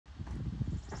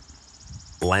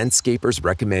Landscapers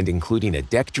recommend including a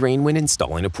deck drain when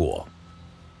installing a pool.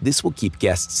 This will keep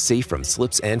guests safe from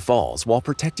slips and falls while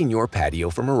protecting your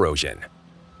patio from erosion.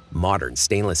 Modern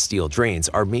stainless steel drains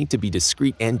are made to be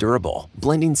discreet and durable,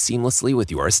 blending seamlessly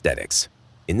with your aesthetics.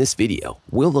 In this video,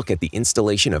 we'll look at the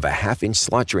installation of a half-inch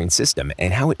slot drain system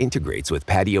and how it integrates with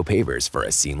patio pavers for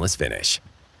a seamless finish.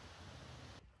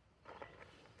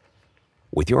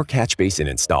 With your catch basin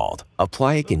installed,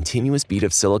 apply a continuous bead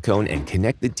of silicone and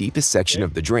connect the deepest section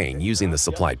of the drain using the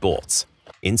supplied bolts.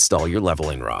 Install your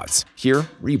leveling rods. Here,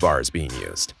 rebar is being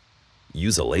used.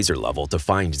 Use a laser level to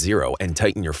find zero and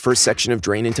tighten your first section of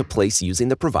drain into place using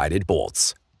the provided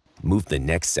bolts. Move the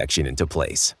next section into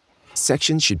place.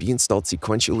 Sections should be installed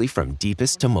sequentially from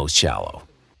deepest to most shallow.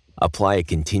 Apply a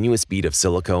continuous bead of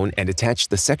silicone and attach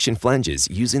the section flanges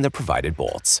using the provided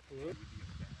bolts.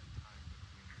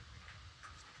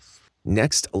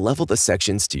 Next, level the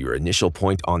sections to your initial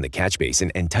point on the catch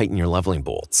basin and tighten your leveling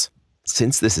bolts.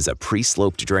 Since this is a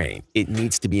pre-sloped drain, it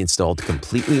needs to be installed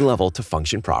completely level to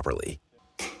function properly.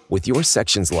 With your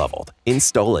sections leveled,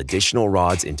 install additional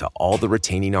rods into all the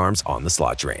retaining arms on the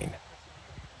slot drain.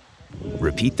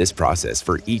 Repeat this process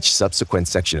for each subsequent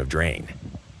section of drain.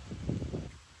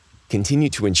 Continue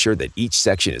to ensure that each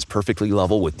section is perfectly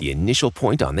level with the initial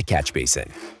point on the catch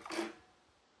basin.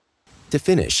 To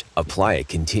finish, apply a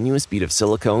continuous bead of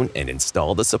silicone and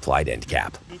install the supplied end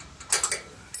cap.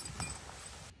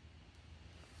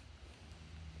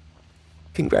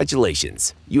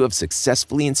 Congratulations! You have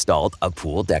successfully installed a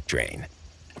pool deck drain.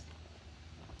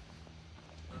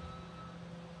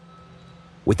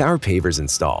 With our pavers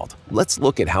installed, let's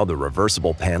look at how the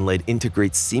reversible pan lid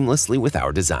integrates seamlessly with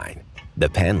our design. The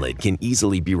pan lid can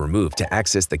easily be removed to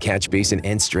access the catch basin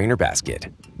and strainer basket.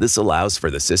 This allows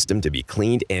for the system to be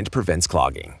cleaned and prevents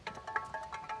clogging.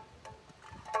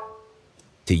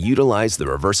 To utilize the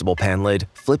reversible pan lid,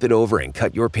 flip it over and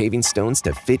cut your paving stones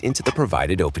to fit into the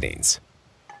provided openings.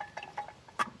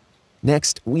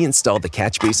 Next, we install the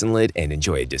catch basin lid and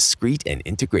enjoy a discreet and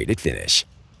integrated finish.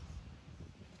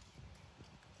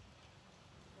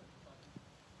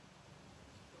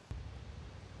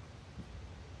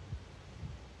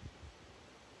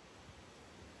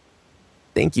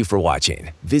 Thank you for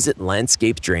watching. Visit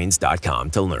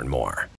landscapedrains.com to learn more.